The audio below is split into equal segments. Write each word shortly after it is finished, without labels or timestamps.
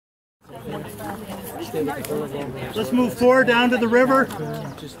Let's move 4 down to the river.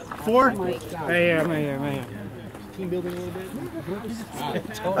 4. Right here. Team building a little bit.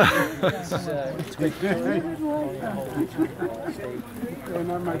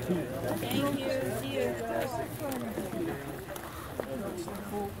 Not my team. Thank you. See you.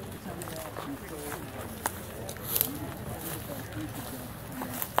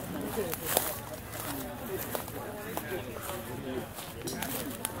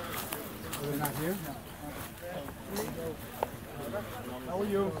 They're not here? How are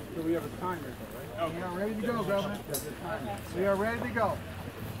you? Do we have a timer? Oh, we are ready to go, Governor. We are ready to go.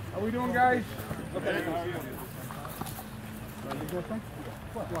 How we doing, guys? Okay. Ready to go, son?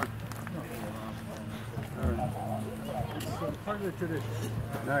 What? All right. It's part of the tradition.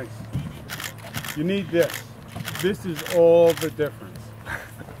 Nice. You need this. This is all the difference.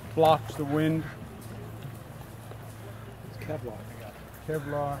 Blocks the wind. It's Kevlar.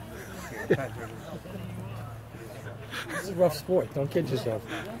 Kevlar. This is a rough sport. Don't kid yourself.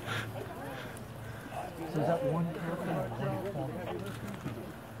 So is that one?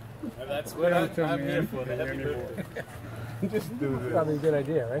 That's what I'm here for. Just do this. Probably a good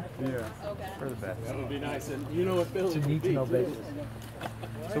idea, right? Yeah. For the best. That would be nice. And you know what Bill It's a need to know basis.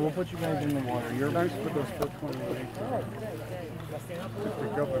 So we'll put you guys in the water. You're nice to put those first 20 away.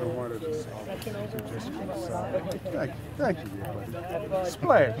 Pick up in the water. Thank you, buddy.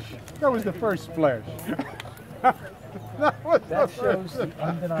 Splash. That was the first splash. That shows the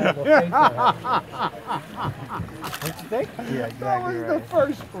undeniable faith there. Don't you think? Yeah, exactly. That was the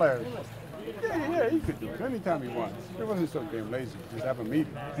first splash. Yeah, he could do it anytime he wants. He wasn't so damn lazy. Just have a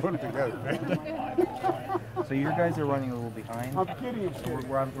meeting, put it together. So your guys are running a little behind. I'm kidding. So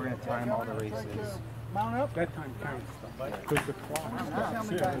we're going to time all the races. Mount up. That time counts. Because the clock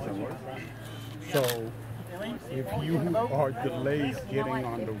doesn't work. So if you are delayed getting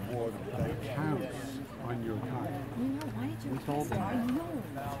on the water, that counts on your time. We told them.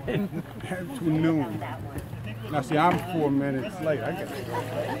 To noon. Now see, I'm 4 minutes late. I gotta go.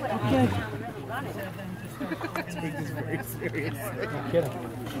 Take this very seriously. Kidding.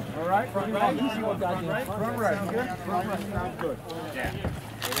 All right, front right. Front right. Front right. Sounds good. Yeah.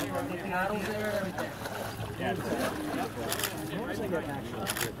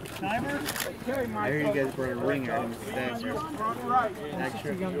 Timer? Okay, I heard you guys brought a ring out instead. front right.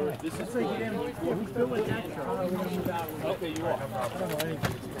 Extra. This is like Okay, you are.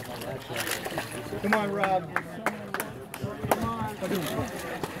 Come on, Rob.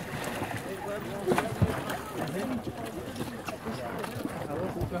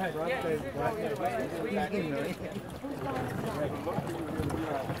 Go ahead, Rob.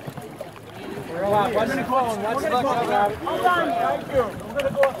 We're all out. 1 minute call. Watch luck, Rob. Hold on. Thank you. I'm going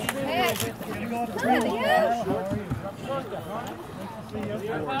to go up. Hey, good.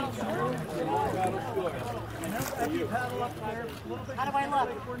 How do I look?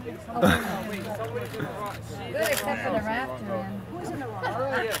 Good, except for the rafter man. Who's in the water?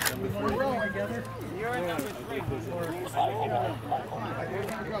 We're rolling together. I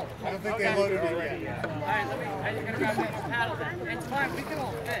don't think they loaded it yet. Alright, you're going to grab that paddle then. It's fine, we can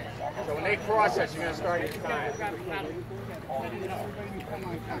all fit. So when they cross us, you're going to start your time.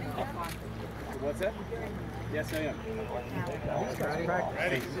 What's that? Yes, I am.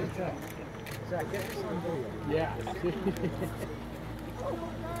 Ready. Yeah.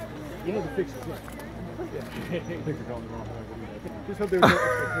 You know the fix is Just hope there's no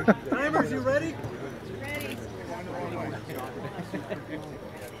expectations. Timers, you ready? Ready.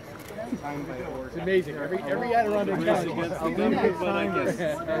 It's amazing. Every Adirondack county has a limited timer.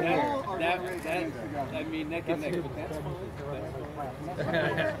 I mean, neck and neck. But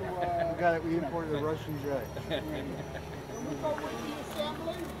that's We imported a Russian jet.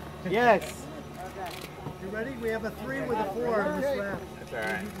 Yes. You ready? We have a 3 with a 4 on this raft. all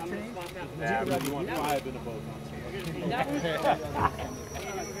right. Yeah, You want 5 in a boat.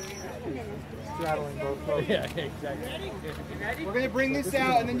 Straddling both boats. Yeah, exactly. We're going to bring this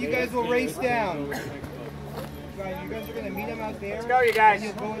out and then you guys will race down. You guys are going to meet them out there. Let's go, you guys. And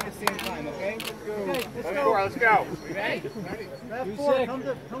you'll go at the same time, okay? Okay, Let's go. Let's go. Raft 4,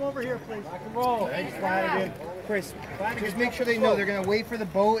 come over here, please. Rock and roll. Chris, just make sure they know they're going to wait for the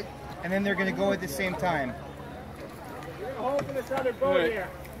boat and then they're going to go at the same time.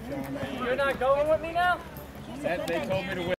 You're not going with me now? They told me to wait.